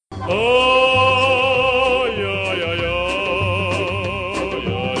Oh, yeah, yeah, yeah.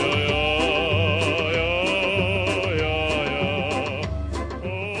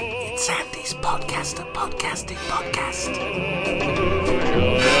 It's Sandy's podcast, a podcasting podcast.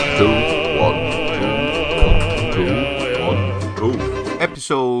 2, 1, 2, 1, 2.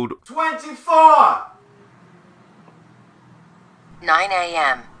 Episode 24! 9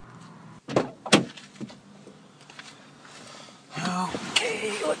 a.m.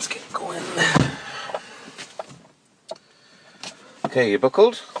 Okay, let's get going. Okay, you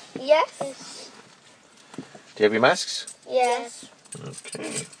buckled? Yes. Do you have your masks? Yes.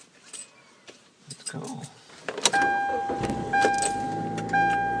 Okay. Let's go.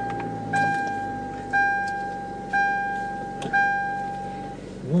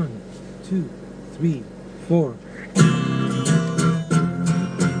 One, two, three, four.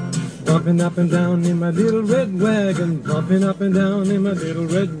 Bumping up and down in my little red wagon, bumping up and down in my little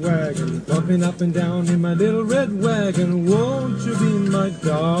red wagon, bumping up and down in my little red wagon. Won't you be my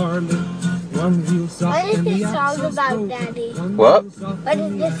darling? One wheel soft What is and this the song axle's about, broken. Daddy? One What? wheel soft What and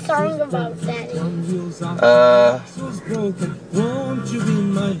is the this song axle's about, broken. Daddy? One wheel soft and the axle's broken. Won't you be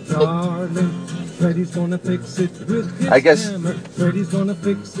my darling? Freddy's gonna fix it with his I guess- hammer. Freddy's gonna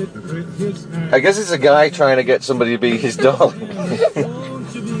fix it with his hammer. I guess it's a guy trying to get somebody to be his darling.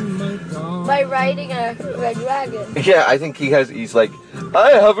 Won't you be my darling? By riding a red wagon. Yeah, I think he's like,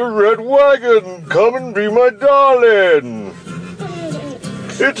 I have a red wagon, come and be my darling.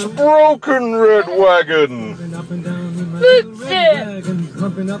 It's broken, red wagon. Bumping up and down in my little red wagon.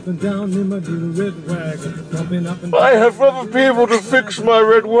 Bumping up and down in my little red wagon. Bumping up and down. I have other people to fix my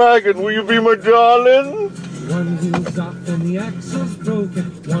red wagon. Will you be my darling? One wheel's off and the axle's broken.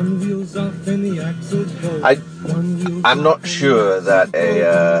 One wheel's off and the axle's broken. One wheel's I'm not off and sure the that axle's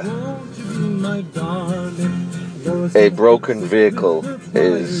a broken. Won't you be my darling? a broken vehicle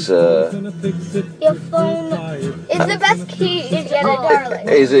is Your phone is the best key to get a darling.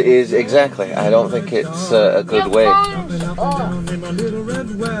 is exactly. I don't think it's a good way. Bumping up and down in my little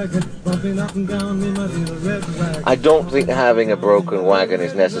red wagon. Bumping up and down in my little red wagon. I don't think having a broken wagon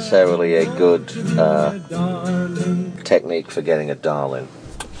is necessarily a good Darling. technique for getting a darling.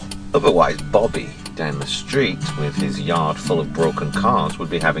 Otherwise, Bobby down the street with his yard full of broken cars would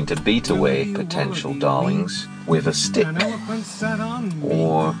be having to beat away potential darlings with a stick An elephant sat on me.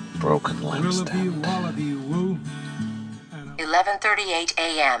 or broken Wallaby, lampstand. wallaby, woo. 11:38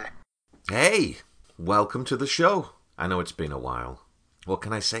 a.m. Hey, welcome to the show. I know it's been a while. What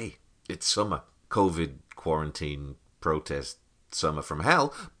can I say? It's summer. COVID, quarantine, protest, summer from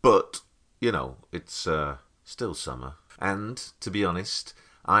hell. But, you know, it's still summer. And, to be honest,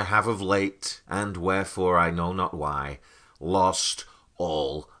 I have of late, and wherefore I know not why, lost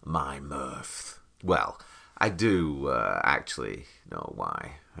all my mirth. Well, I do actually know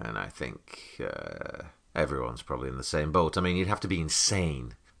why, and I think everyone's probably in the same boat. I mean, you'd have to be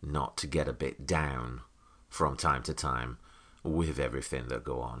insane not to get a bit down from time to time with everything that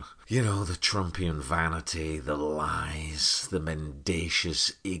go on. You know, the Trumpian vanity, the lies, the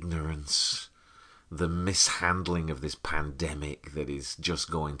mendacious ignorance, the mishandling of this pandemic that is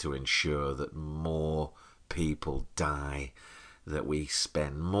just going to ensure that more people die, that we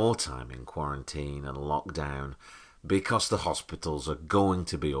spend more time in quarantine and lockdown because the hospitals are going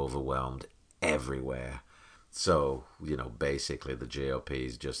to be overwhelmed everywhere. So, you know, basically the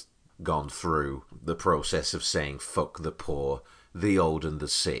GOP's just gone through the process of saying fuck the poor, the old and the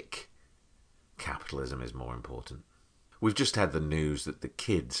sick. Capitalism is more important. We've just had the news that the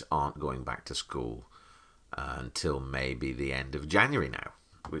kids aren't going back to school until maybe the end of January now,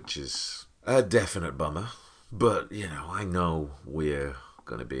 which is a definite bummer. But, you know, I know we're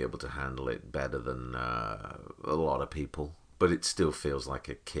going to be able to handle it better than a lot of people, but it still feels like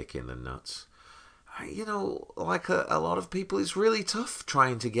a kick in the nuts. You know, like a lot of people, it's really tough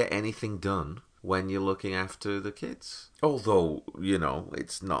trying to get anything done when you're looking after the kids. Although, you know,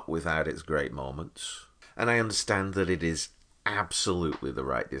 it's not without its great moments. And I understand that it is absolutely the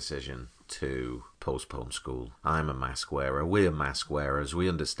right decision to postpone school. I'm a mask wearer. We're mask wearers. We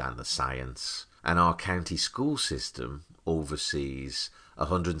understand the science. And our county school system oversees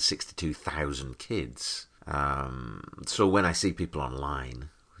 162,000 kids. So when I see people online,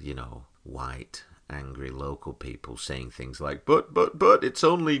 you know, white, angry local people saying things like, but, it's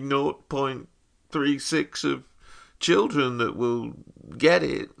only 0.36 of children that will get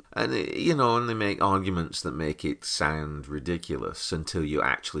it. And, you know, and they make arguments that make it sound ridiculous until you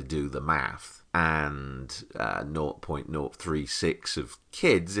actually do the math. And 0.036 of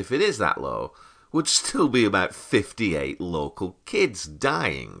kids, if it is that low, would still be about 58 local kids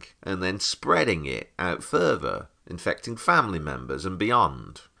dying and then spreading it out further, infecting family members and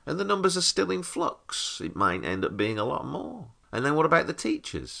beyond. And the numbers are still in flux. It might end up being a lot more. And then what about the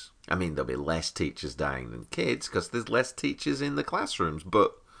teachers? I mean, there'll be less teachers dying than kids because there's less teachers in the classrooms,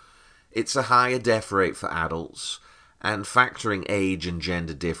 but it's a higher death rate for adults, and factoring age and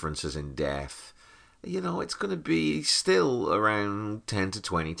gender differences in death, it's going to be still around 10 to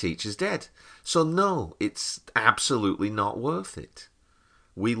 20 teachers dead. So no, it's absolutely not worth it.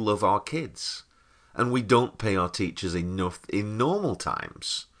 We love our kids, and we don't pay our teachers enough in normal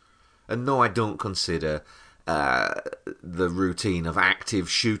times. And no, I don't consider the routine of active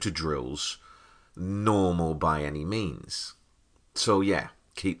shooter drills normal by any means. So yeah,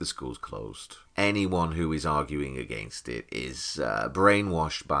 keep the schools closed. Anyone who is arguing against it is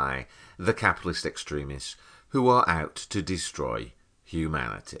brainwashed by the capitalist extremists who are out to destroy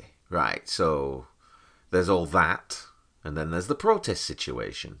humanity. Right, so there's all that, and then there's the protest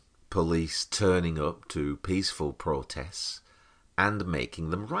situation. Police turning up to peaceful protests and making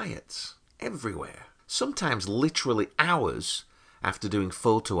them riots everywhere. Sometimes literally hours after doing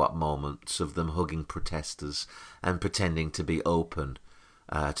photo op moments of them hugging protesters and pretending to be open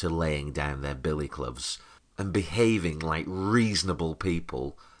to laying down their billy clubs and behaving like reasonable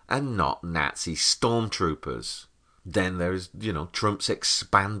people and not Nazi stormtroopers. Then there's, Trump's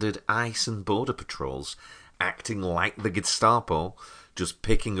expanded ICE and border patrols acting like the Gestapo, just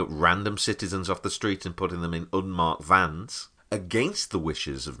picking up random citizens off the street and putting them in unmarked vans against the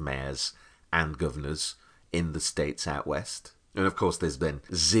wishes of mayors and governors in the states out west. And of course there's been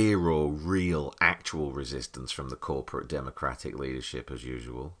zero real actual resistance from the corporate democratic leadership as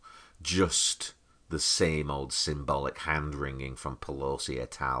usual. Just the same old symbolic hand-wringing from Pelosi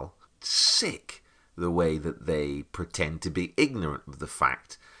et al. Sick the way that they pretend to be ignorant of the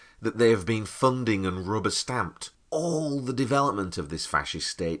fact that they have been funding and rubber-stamped all the development of this fascist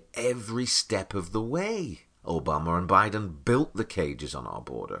state every step of the way. Obama and Biden built the cages on our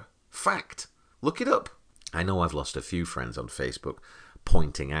border. Fact. Look it up. I know I've lost a few friends on Facebook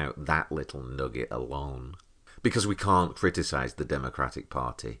pointing out that little nugget alone. Because we can't criticise the Democratic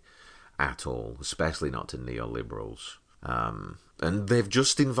Party at all, especially not to neoliberals. And they've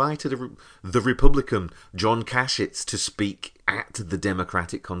just invited the Republican John Kasich to speak at the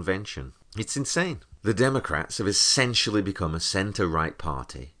Democratic Convention. It's insane. The Democrats have essentially become a centre-right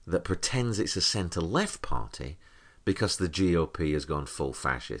party that pretends it's a centre-left party because the GOP has gone full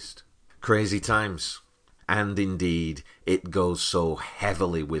fascist. Crazy times. And indeed, it goes so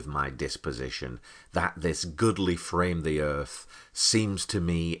heavily with my disposition that this goodly frame the earth seems to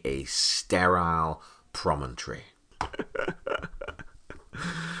me a sterile promontory.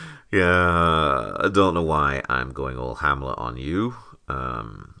 Yeah, I don't know why I'm going all Hamlet on you.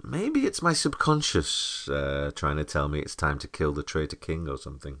 Maybe it's my subconscious trying to tell me it's time to kill the traitor king or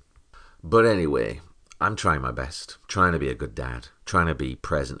something. But anyway, I'm trying my best, trying to be a good dad, trying to be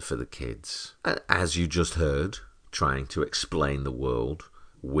present for the kids. As you just heard, trying to explain the world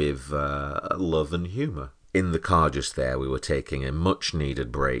with love and humour. In the car just there, we were taking a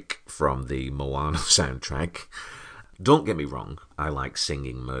much-needed break from the Moana soundtrack. Don't get me wrong, I like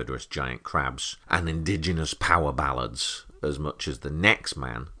singing Murderous Giant Crabs and indigenous power ballads as much as the next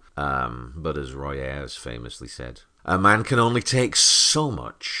man, but as Roy Ayers famously said, a man can only take so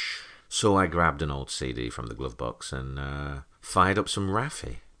much. So I grabbed an old CD from the glove box and fired up some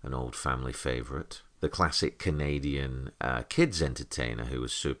Raffi, an old family favourite, the classic Canadian kids entertainer who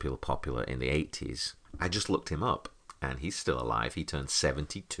was super popular in the 80s. I just looked him up, and he's still alive. He turned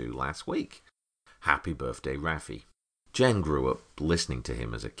 72 last week. Happy birthday, Raffi. Jen grew up listening to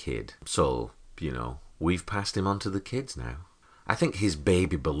him as a kid, so, we've passed him on to the kids now. I think his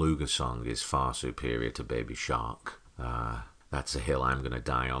Baby Beluga song is far superior to Baby Shark. That's a hill I'm going to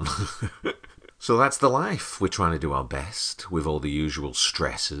die on. So that's the life. We're trying to do our best with all the usual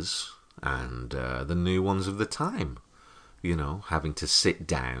stresses and the new ones of the time. Having to sit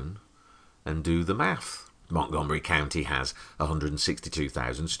down and do the math. Montgomery County has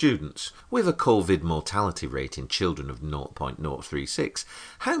 162,000 students, with a COVID mortality rate in children of 0.036.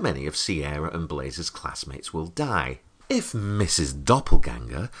 How many of Sierra and Blazer's classmates will die? If Mrs.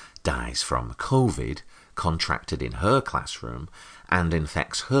 Doppelganger dies from COVID, contracted in her classroom, and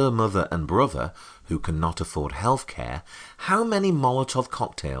infects her mother and brother, who cannot afford healthcare, how many Molotov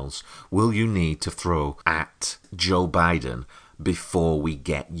cocktails will you need to throw at Joe Biden before we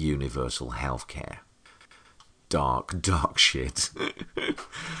get universal healthcare? Dark shit.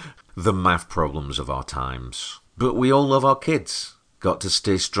 The math problems of our times. But we all love our kids. Got to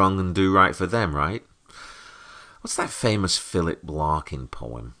stay strong and do right for them, right? What's that famous Philip Larkin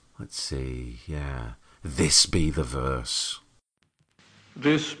poem? Let's see, yeah. This be the verse.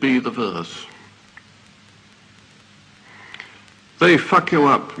 This be the verse. They fuck you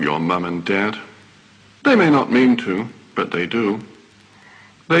up, your mum and dad. They may not mean to, but they do.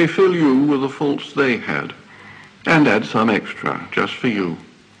 They fill you with the faults they had, and add some extra just for you.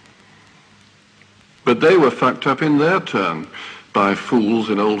 But they were fucked up in their turn by fools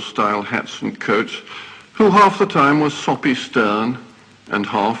in old-style hats and coats who half the time were soppy stern and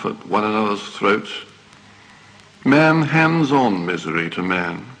half at one another's throats. Man hands on misery to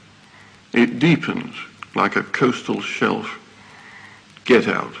man. It deepens like a coastal shelf. Get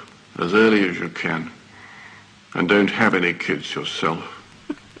out as early as you can, and don't have any kids yourself.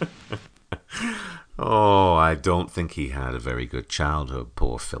 Oh, I don't think he had a very good childhood,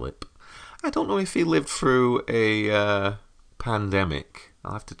 poor Philip. I don't know if he lived through a pandemic.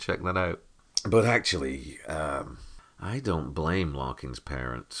 I'll have to check that out. But actually, I don't blame Larkin's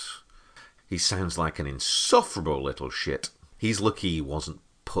parents. He sounds like an insufferable little shit. He's lucky he wasn't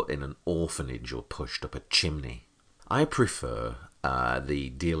put in an orphanage or pushed up a chimney. I prefer the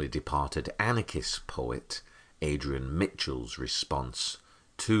dearly departed anarchist poet Adrian Mitchell's response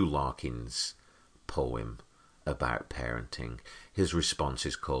to Larkin's poem about parenting. His response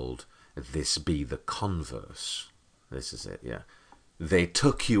is called "This Be the Converse." This is it, yeah. They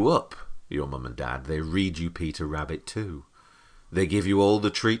took you up, your mum and dad. They read you Peter Rabbit too. They give you all the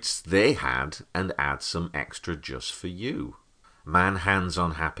treats they had and add some extra just for you. Man hands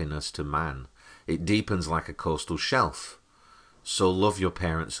on happiness to man. It deepens like a coastal shelf. So love your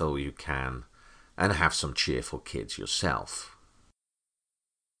parents all you can and have some cheerful kids yourself.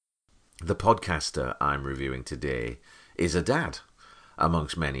 The podcaster I'm reviewing today is a dad,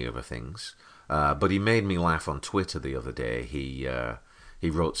 amongst many other things. But he made me laugh on Twitter the other day. He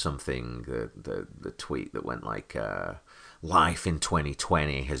wrote something, the tweet that went like, life in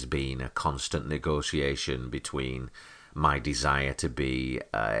 2020 has been a constant negotiation between my desire to be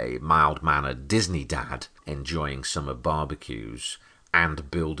a mild-mannered Disney dad enjoying summer barbecues and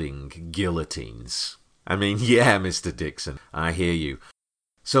building guillotines. I mean, yeah, Mr. Dixon, I hear you.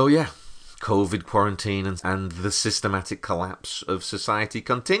 So yeah, COVID quarantine and the systematic collapse of society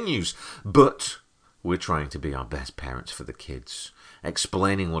continues, but we're trying to be our best parents for the kids,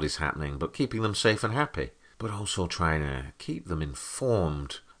 explaining what is happening but keeping them safe and happy, but also trying to keep them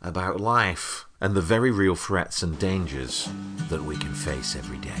informed about life and the very real threats and dangers that we can face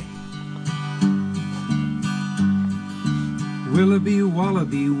every day. Willoughby,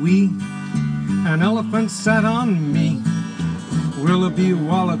 wallaby, wee, an elephant sat on me. Willoughby,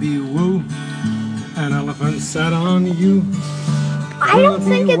 wallaby, woo, an elephant sat on you. I don't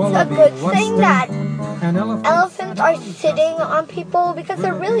think it's a good thing that elephants are sitting on people because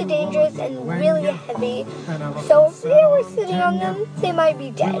they're really dangerous and really heavy. So if they were sitting on them, they might be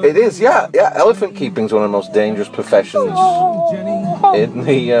dead. It is, yeah. Elephant keeping is one of the most dangerous professions in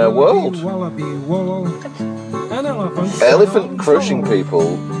the world. Elephant crushing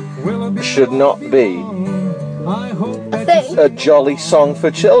people should not be a jolly song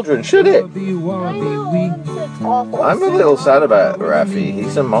for children, should it? It's awful. I'm a little sad about Rafi.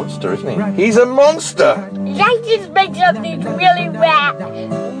 He's a monster, isn't he? He's a monster! That just makes up these really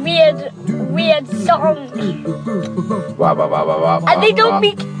weird songs. And they don't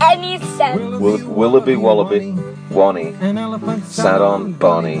make any sense. Willoughby, wallaby, Wonnie, sat on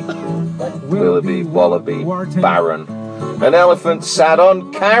Bonnie. Willoughby, wallaby, Baron. An elephant sat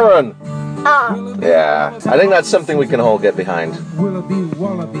on Karen. Yeah, I think that's something we can all get behind. Willoughby,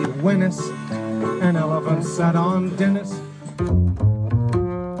 wallaby, Wennis, an elephant sat on Dennis.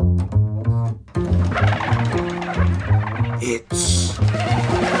 It's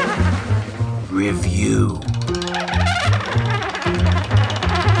review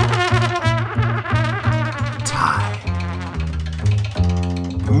time.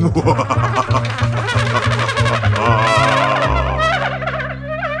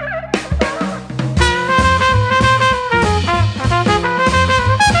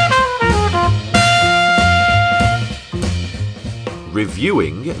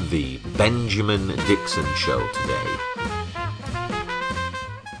 Reviewing the Benjamin Dixon Show today.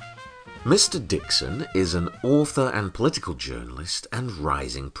 Mr. Dixon is an author and political journalist and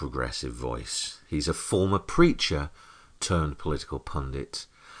rising progressive voice. He's a former preacher turned political pundit,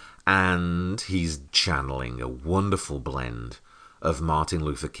 and he's channeling a wonderful blend of Martin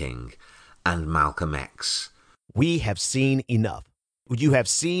Luther King and Malcolm X. We have seen enough. You have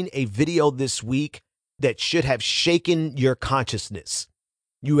seen a video this week that should have shaken your consciousness.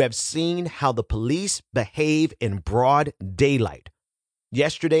 You have seen how the police behave in broad daylight.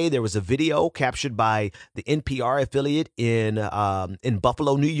 Yesterday, there was a video captured by the NPR affiliate in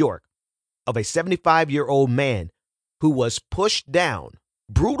Buffalo, New York, of a 75-year-old man who was pushed down,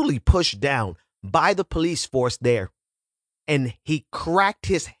 brutally pushed down by the police force there. and he cracked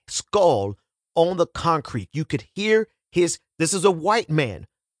his skull on the concrete. You could hear this is a white man,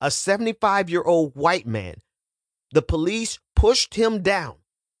 a 75-year-old white man. The police pushed him down,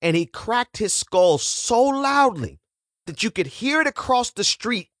 and he cracked his skull so loudly that you could hear it across the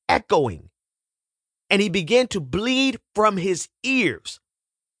street echoing. And he began to bleed from his ears.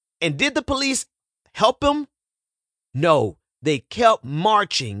 And did the police help him? No, they kept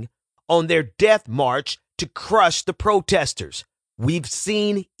marching on their death march to crush the protesters. We've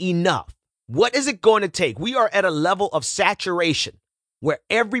seen enough. What is it going to take? We are at a level of saturation where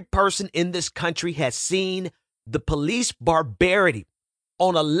every person in this country has seen the police barbarity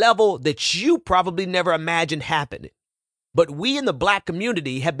on a level that you probably never imagined happening. But we in the black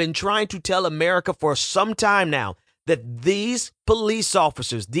community have been trying to tell America for some time now that these police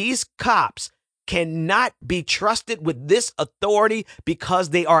officers, these cops, cannot be trusted with this authority because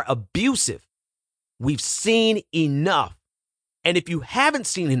they are abusive. We've seen enough. And if you haven't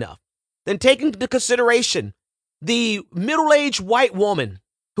seen enough, then take into consideration the middle-aged white woman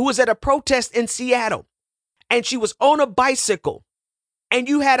who was at a protest in Seattle, and she was on a bicycle, and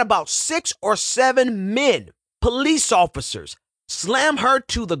you had about 6 or 7 men, police officers, slam her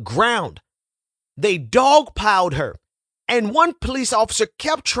to the ground. They dogpiled her. And one police officer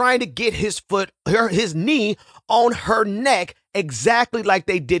kept trying to get his knee on her neck, exactly like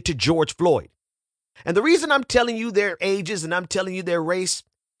they did to George Floyd. And the reason I'm telling you their ages and I'm telling you their race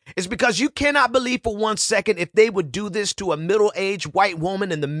is because you cannot believe for 1 second if they would do this to a middle-aged white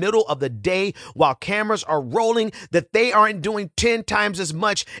woman in the middle of the day while cameras are rolling, that they aren't doing 10 times as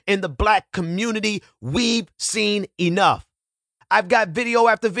much in the black community. We've seen enough. I've got video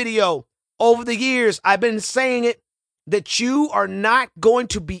after video. Over the years, I've been saying it, that you are not going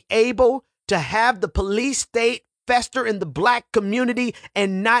to be able to have the police state fester in the black community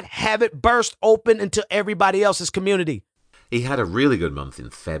and not have it burst open into everybody else's community. He had a really good month in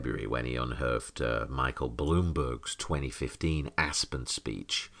February when he unearthed Michael Bloomberg's 2015 Aspen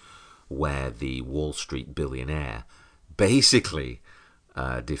speech, where the Wall Street billionaire basically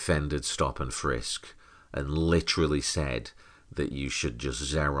defended stop and frisk and literally said that you should just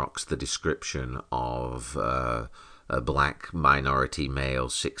Xerox the description of a black minority male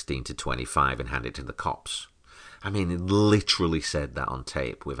 16 to 25 and hand it to the cops. I mean, it literally said that on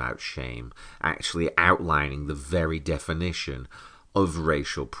tape without shame, actually outlining the very definition of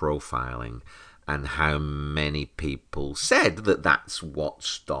racial profiling and how many people said that that's what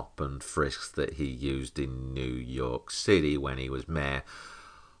stop and frisks that he used in New York City when he was mayor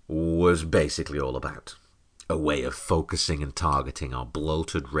was basically all about. A way of focusing and targeting our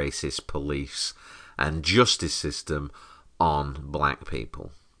bloated racist police and justice system on black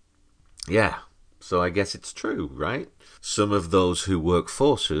people. Yeah. So I guess it's true, right? Some of those who work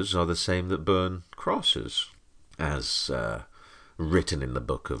forces are the same that burn crosses, as written in the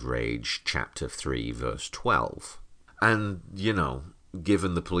Book of Rage, chapter 3, verse 12. And,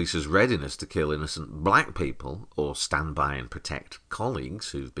 given the police's readiness to kill innocent black people, or stand by and protect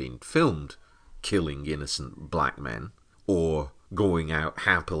colleagues who've been filmed killing innocent black men, or going out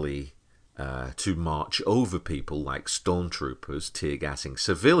happily to march over people like stormtroopers tear-gassing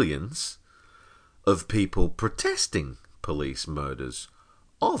civilians, of people protesting police murders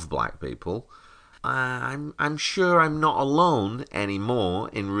of black people, I'm sure I'm not alone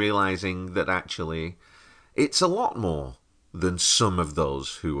anymore in realizing that actually it's a lot more than some of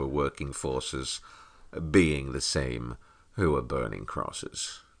those who are working forces being the same who are burning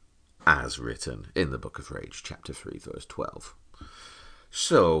crosses, as written in the Book of Rage, chapter 3, verse 12.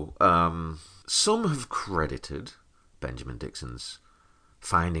 So, some have credited Benjamin Dixon's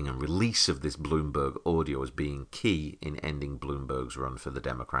finding and release of this Bloomberg audio as being key in ending Bloomberg's run for the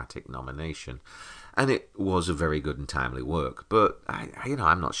Democratic nomination. And it was a very good and timely work. But,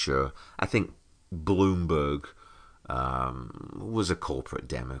 I'm not sure. I think Bloomberg was a corporate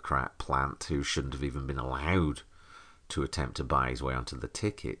Democrat plant who shouldn't have even been allowed to attempt to buy his way onto the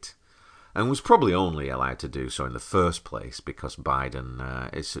ticket. And was probably only allowed to do so in the first place because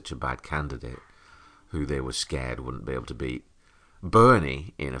Biden is such a bad candidate who they were scared wouldn't be able to beat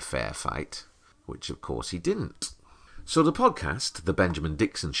Bernie in a fair fight, which of course he didn't. So the podcast, The Benjamin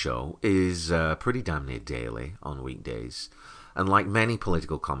Dixon Show, is pretty damn near daily on weekdays, and like many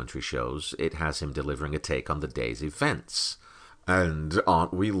political commentary shows, it has him delivering a take on the day's events. And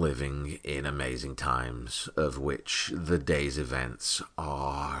aren't we living in amazing times, of which the day's events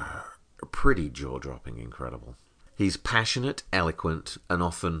are pretty jaw-dropping incredible. He's passionate, eloquent, and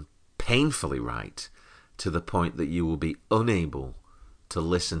often painfully right, to the point that you will be unable to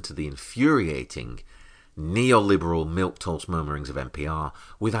listen to the infuriating neoliberal milquetoast murmurings of NPR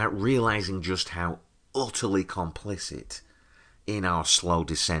without realizing just how utterly complicit in our slow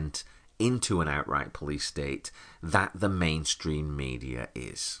descent into an outright police state that the mainstream media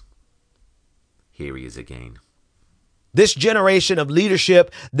is. Here he is again. This generation of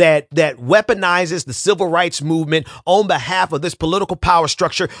leadership that weaponizes the civil rights movement on behalf of this political power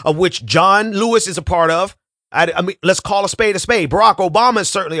structure of which John Lewis is a part of. I mean, let's call a spade a spade. Barack Obama is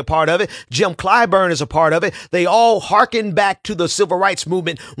certainly a part of it. Jim Clyburn is a part of it. They all hearken back to the civil rights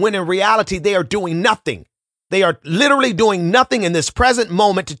movement when in reality they are doing nothing. They are literally doing nothing in this present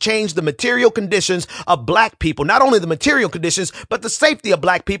moment to change the material conditions of black people. Not only the material conditions, but the safety of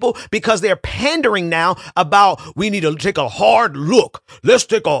black people, because they're pandering now about we need to take a hard look. Let's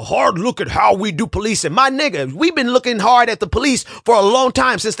take a hard look at how we do policing. My nigga, we've been looking hard at the police for a long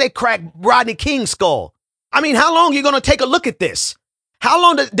time since they cracked Rodney King's skull. I mean, how long are you going to take a look at this? How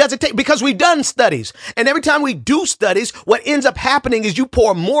long does it take? Because we've done studies. And every time we do studies, what ends up happening is you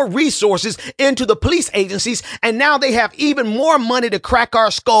pour more resources into the police agencies. And now they have even more money to crack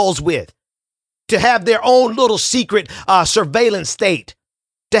our skulls with, to have their own little secret surveillance state,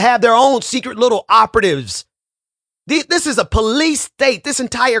 to have their own secret little operatives. This is a police state. This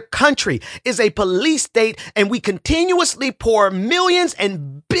entire country is a police state, and we continuously pour millions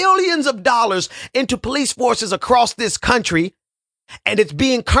and billions of dollars into police forces across this country, and it's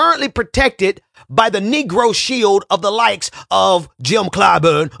being currently protected by the Negro shield of the likes of Jim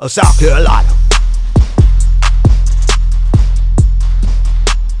Clyburn of South Carolina.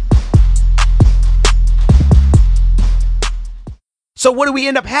 So what do we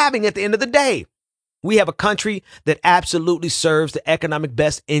end up having at the end of the day? We have a country that absolutely serves the economic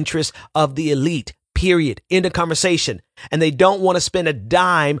best interests of the elite, period. End of conversation. And they don't want to spend a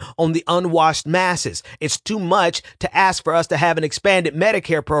dime on the unwashed masses. It's too much to ask for us to have an expanded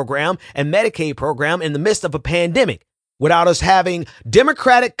Medicare program and Medicaid program in the midst of a pandemic without us having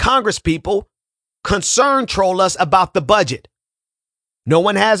Democratic Congresspeople concern troll us about the budget. No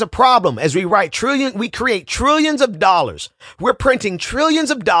one has a problem as we create trillions of dollars. We're printing trillions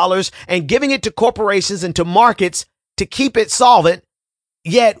of dollars and giving it to corporations and to markets to keep it solvent.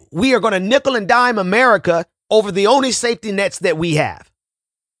 Yet we are going to nickel and dime America over the only safety nets that we have.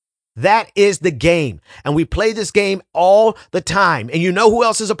 That is the game. And we play this game all the time. And you know who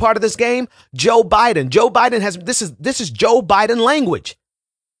else is a part of this game? Joe Biden. Joe Biden has, this is Joe Biden language.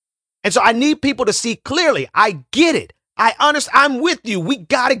 And so I need people to see clearly. I get it. I understand. I'm with you. We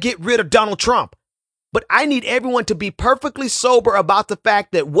got to get rid of Donald Trump. But I need everyone to be perfectly sober about the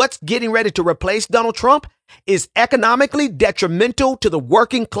fact that what's getting ready to replace Donald Trump is economically detrimental to the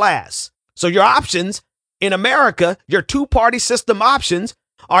working class. So your options in America, your two-party system options,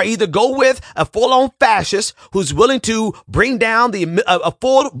 are either go with a full-on fascist who's willing to bring down a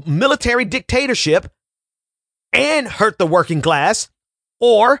full military dictatorship and hurt the working class,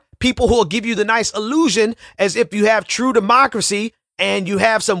 or people who will give you the nice illusion as if you have true democracy and you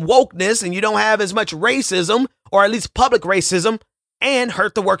have some wokeness and you don't have as much racism, or at least public racism, and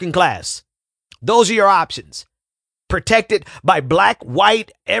hurt the working class. Those are your options. Protected by black,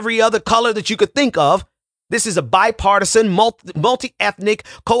 white, every other color that you could think of. This is a bipartisan, multi-ethnic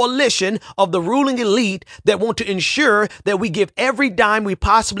coalition of the ruling elite that want to ensure that we give every dime we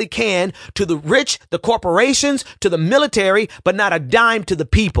possibly can to the rich, the corporations, to the military, but not a dime to the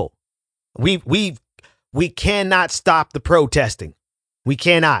people. We cannot stop the protesting. We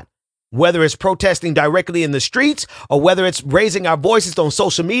cannot. Whether it's protesting directly in the streets or whether it's raising our voices on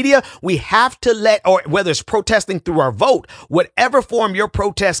social media, we have to or whether it's protesting through our vote, whatever form your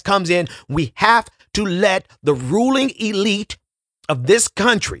protest comes in, we have to let the ruling elite of this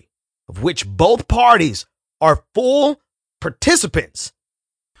country, of which both parties are full participants.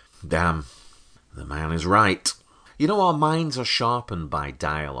 Damn, the man is right. You know, our minds are sharpened by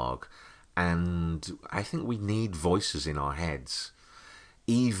dialogue, and I think we need voices in our heads.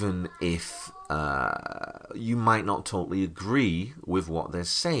 Even if you might not totally agree with what they're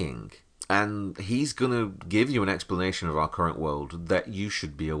saying. And he's going to give you an explanation of our current world that you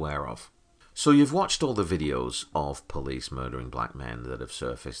should be aware of. So you've watched all the videos of police murdering black men that have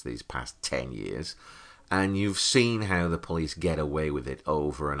surfaced these past 10 years, and you've seen how the police get away with it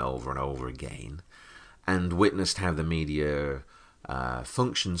over and over and over again, and witnessed how the media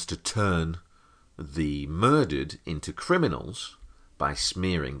functions to turn the murdered into criminals by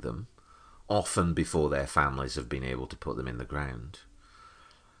smearing them, often before their families have been able to put them in the ground.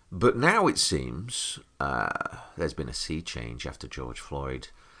 But now it seems there's been a sea change after George Floyd,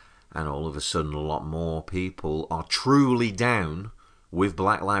 and all of a sudden a lot more people are truly down with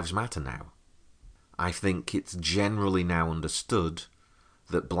Black Lives Matter now. I think it's generally now understood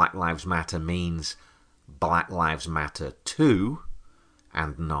that Black Lives Matter means Black Lives Matter too,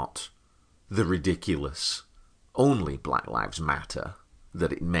 and not the ridiculous only Black Lives Matter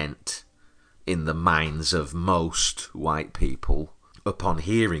that it meant in the minds of most white people upon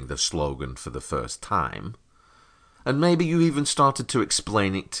hearing the slogan for the first time. And maybe you even started to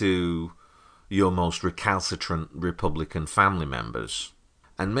explain it to your most recalcitrant Republican family members.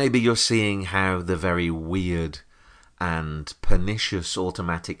 And maybe you're seeing how the very weird and pernicious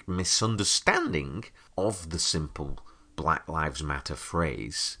automatic misunderstanding of the simple Black Lives Matter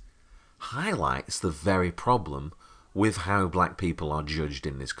phrase highlights the very problem with how black people are judged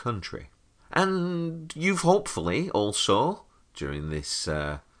in this country. And you've hopefully also, during this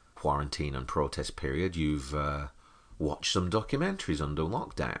quarantine and protest period, you've watched some documentaries under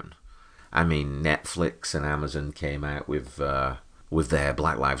lockdown. I mean, Netflix and Amazon came out with their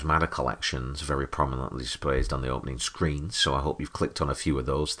Black Lives Matter collections very prominently displayed on the opening screen, so I hope you've clicked on a few of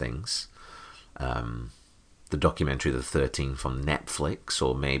those things. The documentary The 13th on Netflix,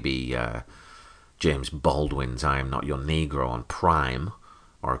 or maybe James Baldwin's I Am Not Your Negro on Prime,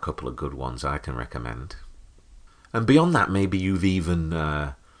 or a couple of good ones I can recommend. And beyond that, maybe you've even,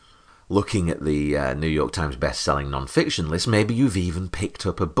 looking at the New York Times best-selling non-fiction list, maybe you've even picked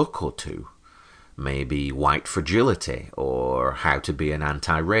up a book or two. Maybe White Fragility, or How to Be an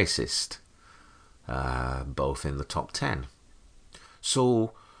Anti-Racist, both in the top 10.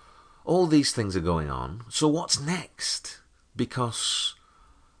 So, all these things are going on. So what's next? Because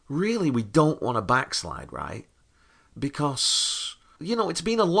really we don't want to backslide, right? Because, you know, it's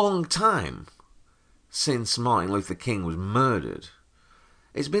been a long time since Martin Luther King was murdered.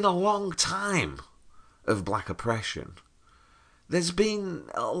 It's been a long time of black oppression. There's been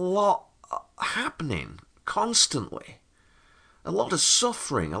a lot happening constantly. A lot of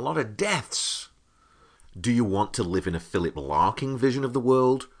suffering, a lot of deaths. Do you want to live in a Philip Larkin vision of the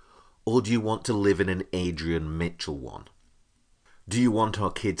world, or do you want to live in an Adrian Mitchell one? Do you want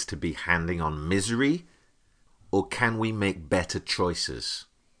our kids to be handing on misery, or can we make better choices?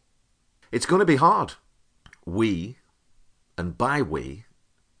 It's going to be hard. We, and by we,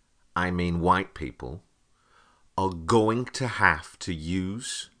 I mean white people, are going to have to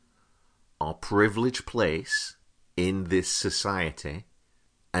use our privileged place in this society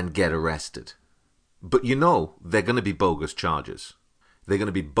and get arrested. But you know, they're going to be bogus charges. They're going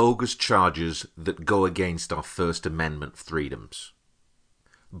to be bogus charges that go against our First Amendment freedoms.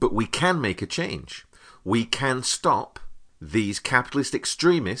 But we can make a change. We can stop these capitalist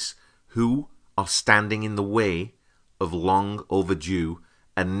extremists who are standing in the way of long overdue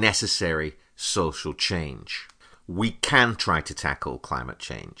and necessary social change. We can try to tackle climate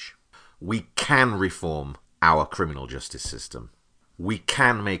change. We can reform our criminal justice system. We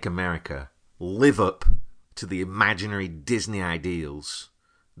can make America live up to the imaginary Disney ideals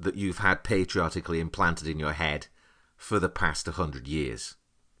that you've had patriotically implanted in your head for the past 100 years.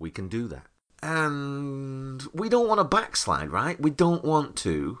 We can do that. And we don't want to backslide, right? We don't want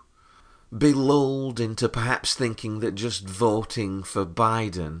to be lulled into perhaps thinking that just voting for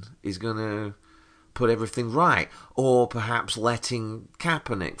Biden is going to put everything right. Or perhaps letting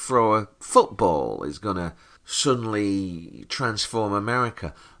Kaepernick throw a football is going to suddenly transform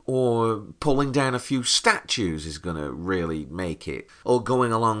America. Or pulling down a few statues is going to really make it. Or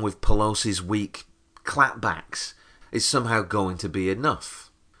going along with Pelosi's weak clapbacks is somehow going to be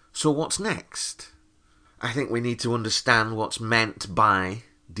enough. So what's next? I think we need to understand what's meant by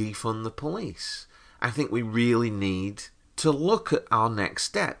defund the police. I think we really need to look at our next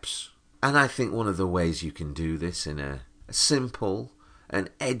steps. And I think one of the ways you can do this in a simple and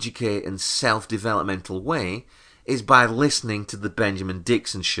educate and self-developmental way is by listening to the Benjamin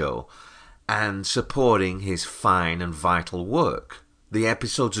Dixon Show and supporting his fine and vital work. The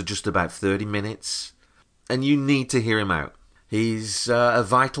episodes are just about 30 minutes, and you need to hear him out. He's a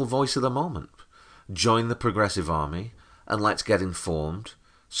vital voice of the moment. Join the Progressive Army, and let's get informed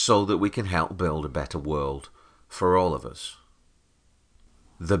so that we can help build a better world for all of us.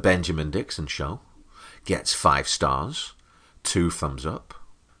 The Benjamin Dixon Show gets 5 stars, 2 thumbs up.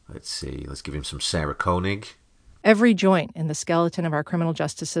 Let's see, let's give him some Sarah Koenig. Every joint in the skeleton of our criminal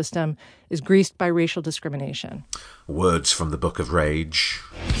justice system is greased by racial discrimination. Words from the Book of Rage.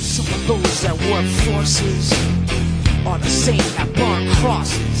 Some of those that work forces are the same that burn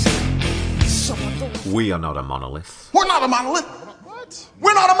crosses. We are not a monolith. We're not a monolith. What?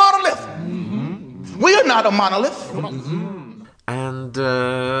 We're not a monolith. Mm-hmm. We are not a monolith. Mm-hmm. And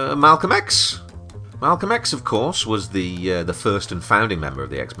Malcolm X. Malcolm X, of course, was the first and founding member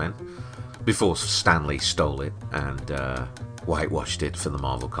of the X-Men, before Stan Lee stole it and whitewashed it for the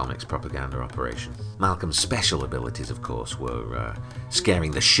Marvel Comics propaganda operation. Malcolm's special abilities, of course, were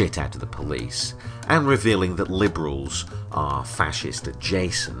scaring the shit out of the police and revealing that liberals are fascist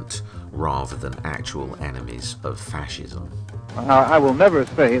adjacent rather than actual enemies of fascism. I will never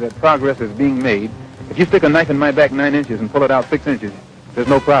say that progress is being made. If you stick a knife in my back 9 inches and pull it out 6 inches, there's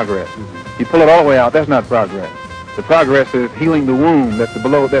no progress. You pull it all the way out, that's not progress. The progress is healing the wound that the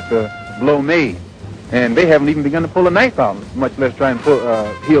blow made. And they haven't even begun to pull a knife out, much less try and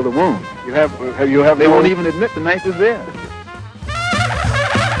heal the wound. They won't even admit the knife is there.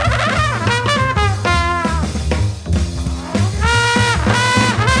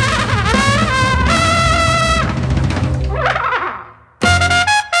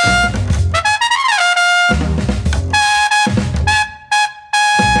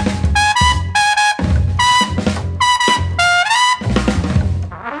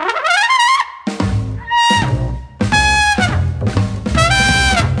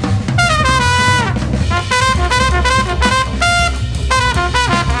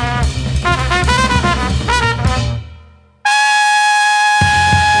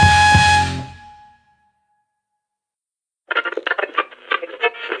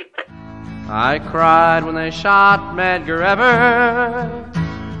 I cried when they shot Medgar Evers.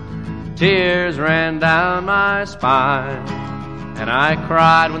 Tears ran down my spine. And I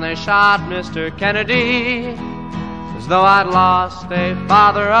cried when they shot Mr. Kennedy, as though I'd lost a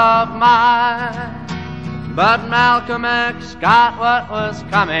father of mine. But Malcolm X got what was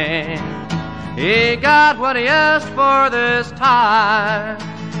coming. He got what he asked for this time.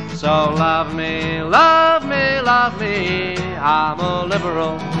 So love me, love me, love me, I'm a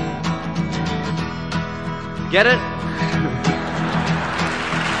liberal. Get it?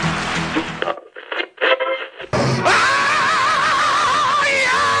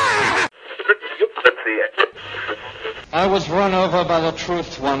 I was run over by the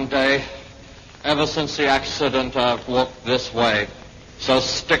truth one day. Ever since the accident, I've walked this way. So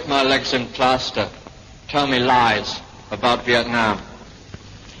stick my legs in plaster. Tell me lies about Vietnam.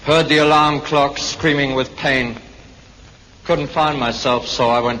 Heard the alarm clock screaming with pain. Couldn't find myself, so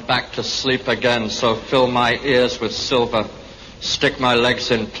I went back to sleep again. So fill my ears with silver. Stick my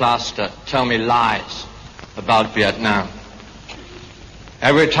legs in plaster. Tell me lies about Vietnam.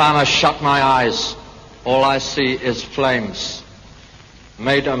 Every time I shut my eyes, all I see is flames.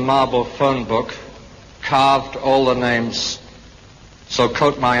 Made a marble phone book, carved all the names. So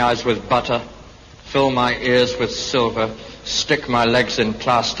coat my eyes with butter, fill my ears with silver, stick my legs in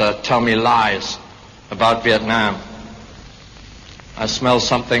plaster, tell me lies about Vietnam. I smell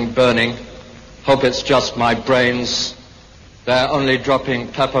something burning, hope it's just my brains. They're only dropping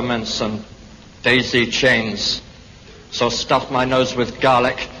peppermints and daisy chains. So stuff my nose with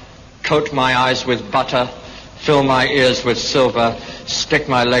garlic, coat my eyes with butter, fill my ears with silver, stick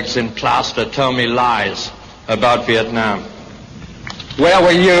my legs in plaster, tell me lies about Vietnam. Where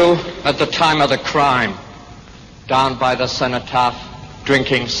were you at the time of the crime? Down by the cenotaph,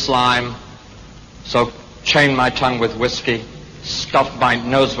 drinking slime. So chain my tongue with whiskey, stuff my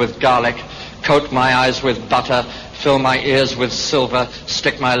nose with garlic, coat my eyes with butter, fill my ears with silver,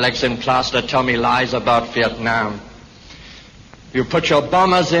 stick my legs in plaster, tell me lies about Vietnam. You put your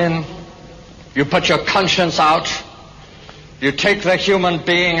bombers in, you put your conscience out, you take the human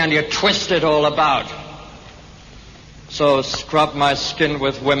being and you twist it all about. So scrub my skin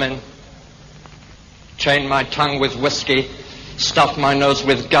with women, chain my tongue with whiskey, stuff my nose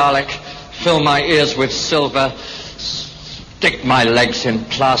with garlic, fill my ears with silver, stick my legs in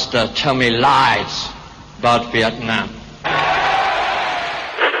plaster, tell me lies about Vietnam.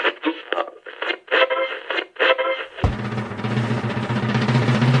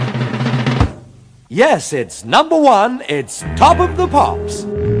 Yes, it's number one. It's Top of the Pops.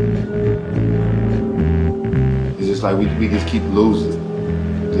 It's just like we just keep losing.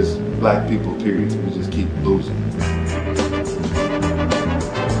 Just black people, period. We just keep losing.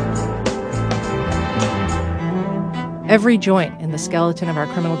 Every joint in the skeleton of our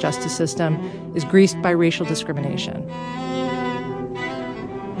criminal justice system is greased by racial discrimination.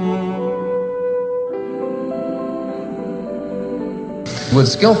 With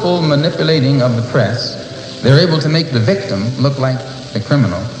skillful manipulating of the press, they're able to make the victim look like the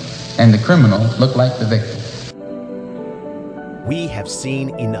criminal, and the criminal look like the victim. We have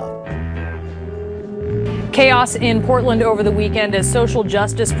seen enough. Chaos in Portland over the weekend as social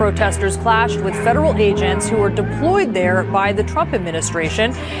justice protesters clashed with federal agents who were deployed there by the Trump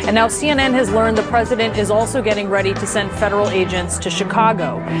administration. And now CNN has learned the president is also getting ready to send federal agents to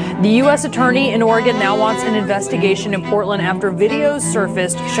Chicago. The U.S. attorney in Oregon now wants an investigation in Portland after videos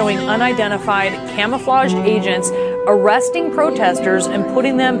surfaced showing unidentified camouflaged agents arresting protesters and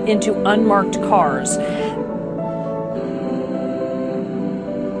putting them into unmarked cars.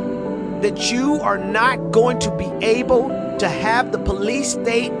 That you are not going to be able to have the police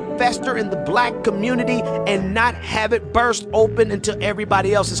state fester in the black community and not have it burst open into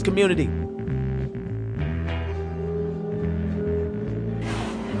everybody else's community.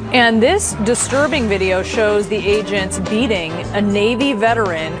 And this disturbing video shows the agents beating a Navy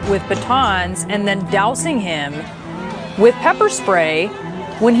veteran with batons and then dousing him with pepper spray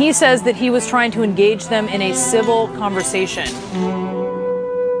when he says that he was trying to engage them in a civil conversation.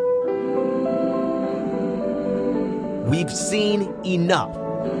 We've seen enough.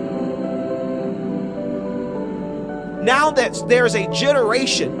 Now that there's a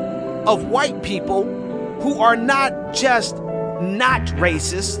generation of white people who are not just not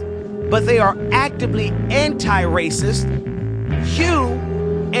racist, but they are actively anti-racist, you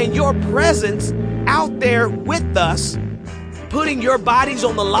and your presence out there with us, putting your bodies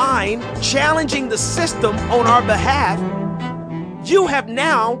on the line, challenging the system on our behalf, you have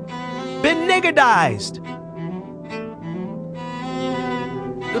now been niggerized.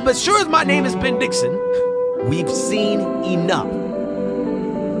 But sure as my name is Ben Dixon, we've seen enough.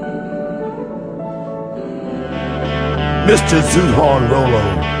 Mr. Zoothorn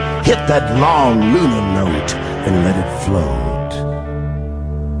Rolo, hit that long lunar note and let it float.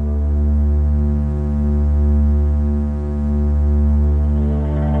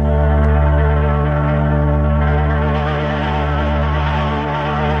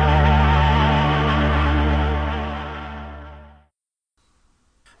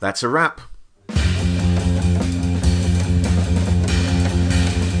 That's a wrap.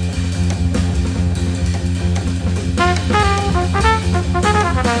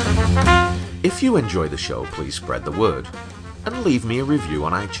 If you enjoy the show, please spread the word and leave me a review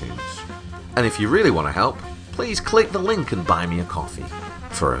on iTunes. And if you really want to help, please click the link and buy me a coffee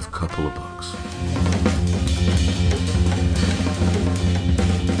for a couple of bucks.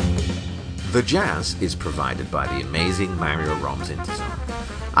 The jazz is provided by the amazing Mario Roms Interzone.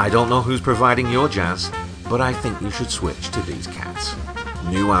 I don't know who's providing your jazz, but I think you should switch to these cats.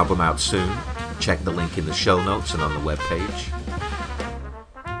 New album out soon. Check the link in the show notes and on the webpage.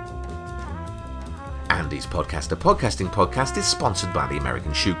 Andy's Podcast, a podcasting podcast, is sponsored by the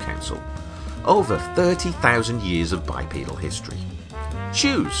American Shoe Council. Over 30,000 years of bipedal history.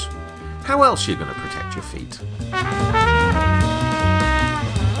 Shoes. How else are you going to protect your feet?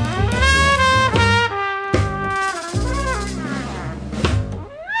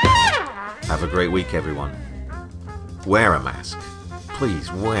 Have a great week, everyone. Wear a mask.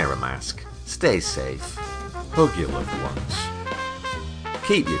 Please wear a mask. Stay safe. Hug your loved ones.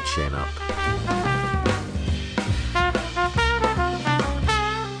 Keep your chin up.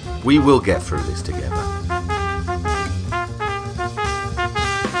 We will get through this together.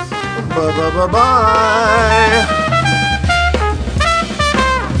 Bye.